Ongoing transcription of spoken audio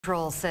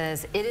Patrol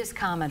says it is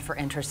common for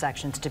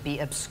intersections to be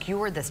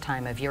obscured this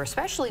time of year,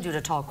 especially due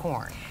to tall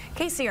corn.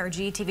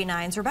 KCRG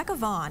TV9's Rebecca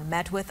Vaughn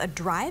met with a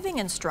driving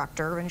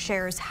instructor and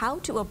shares how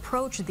to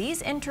approach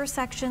these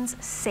intersections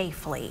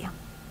safely.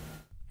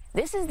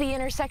 This is the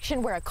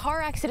intersection where a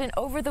car accident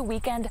over the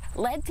weekend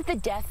led to the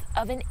death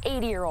of an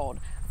 80-year-old.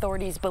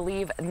 Authorities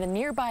believe the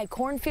nearby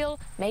cornfield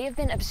may have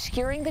been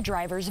obscuring the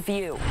driver's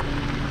view.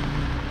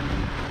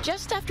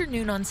 Just after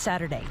noon on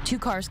Saturday, two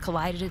cars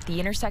collided at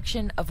the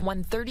intersection of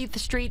 130th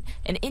Street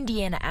and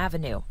Indiana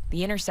Avenue.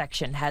 The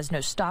intersection has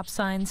no stop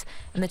signs,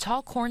 and the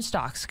tall corn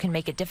stalks can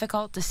make it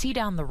difficult to see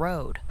down the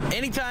road.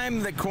 Anytime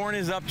the corn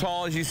is up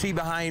tall, as you see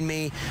behind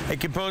me,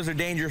 it can pose a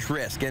dangerous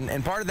risk,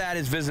 and part of that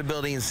is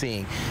visibility and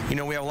seeing. You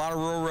know, we have a lot of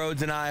rural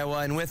roads in Iowa,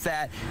 and with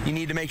that, you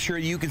need to make sure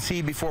you can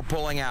see before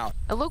pulling out.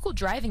 A local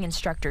driving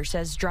instructor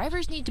says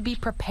drivers need to be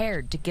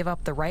prepared to give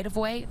up the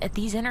right-of-way at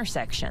these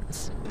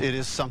intersections. It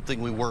is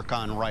something we work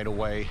on right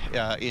away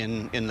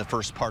in the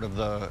first part of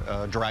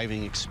the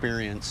driving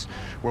experience,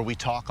 where we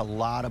talk a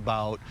lot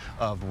about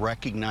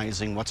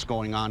recognizing what's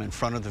going on in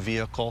front of the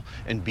vehicle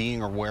and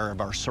being aware of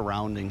our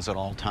surroundings at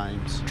all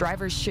times.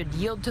 Drivers should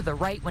yield to the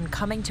right when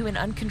coming to an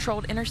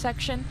uncontrolled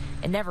intersection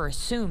and never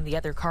assume the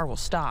other car will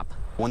stop.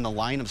 When the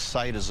line of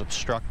sight is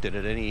obstructed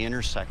at any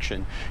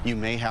intersection, you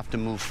may have to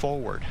move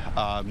forward.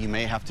 You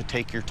may have to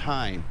take your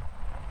time.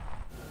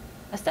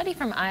 A study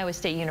from Iowa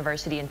State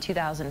University in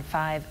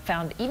 2005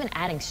 found even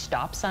adding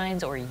stop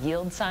signs or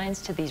yield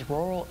signs to these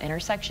rural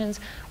intersections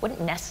wouldn't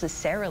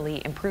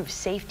necessarily improve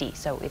safety,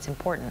 so it's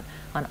important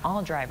on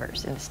all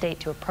drivers in the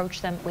state to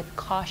approach them with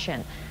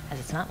caution,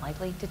 as it's not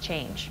likely to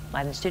change.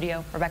 Live in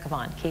studio, Rebecca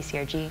Vaughn,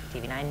 KCRG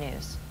TV9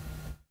 News.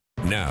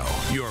 Now,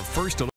 your first